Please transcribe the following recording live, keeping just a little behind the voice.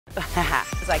I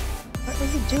was like, what were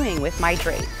you doing with my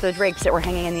drapes? The drapes that were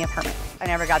hanging in the apartment. I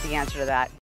never got the answer to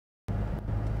that.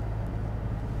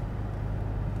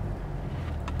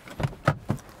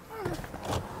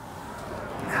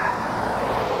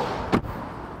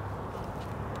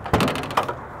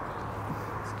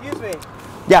 Excuse me.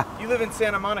 Yeah. You live in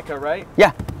Santa Monica, right?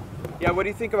 Yeah. Yeah, what do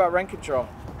you think about rent control?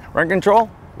 Rent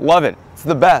control? Love it. It's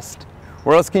the best.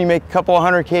 Where else can you make a couple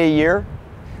 $100K a year,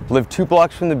 live 2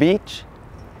 blocks from the beach,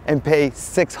 and pay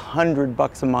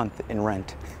 $600 a month in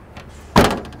rent?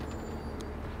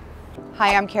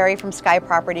 Hi, I'm Kari from Sky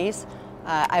Properties.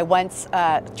 I once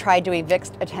tried to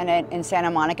evict a tenant in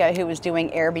Santa Monica who was doing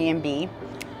Airbnb.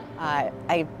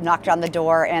 I knocked on the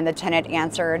door and the tenant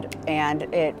answered, and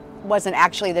it wasn't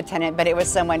actually the tenant, but it was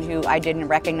someone who I didn't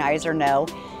recognize or know.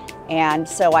 And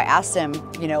so I asked them,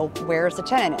 you know, where's the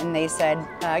tenant? And they said,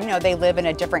 you know, they live in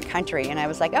a different country. And I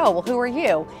was like, oh, well, who are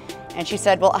you? And she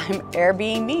said, well, I'm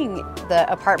Airbnb-ing the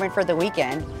apartment for the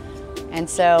weekend. And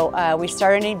so we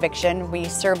started an eviction. We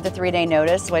served the 3-day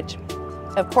notice, which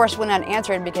of course went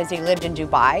unanswered because he lived in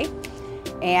Dubai.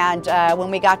 And when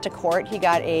we got to court, he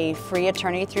got a free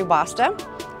attorney through Basta.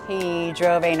 He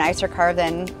drove a nicer car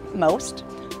than most,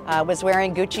 was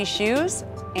wearing Gucci shoes,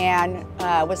 and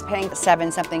was paying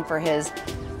 $7 something for his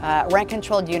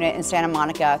rent-controlled unit in Santa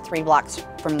Monica, 3 blocks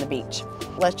from the beach.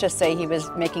 Let's just say he was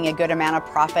making a good amount of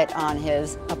profit on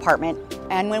his apartment.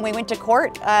 And when we went to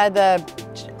court, the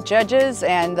judges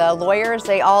and the lawyers,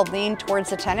 they all leaned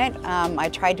towards the tenant. I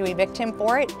tried to evict him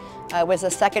for it. It was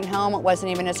a second home. It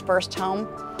wasn't even his first home.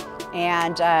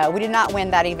 And we did not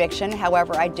win that eviction.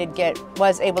 However, I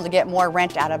was able to get more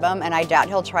rent out of him, and I doubt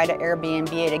he'll try to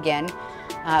Airbnb it again.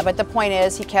 But the point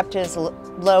is, he kept his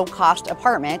low-cost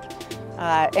apartment,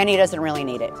 and he doesn't really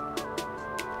need it.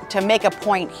 To make a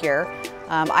point here,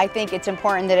 I think it's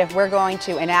important that if we're going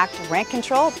to enact rent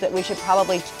control, that we should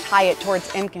probably tie it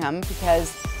towards income,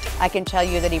 because I can tell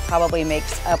you that he probably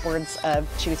makes upwards of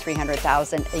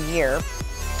 $200,000–300,000 a year.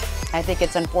 I think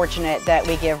it's unfortunate that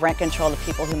we give rent control to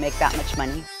people who make that much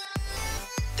money.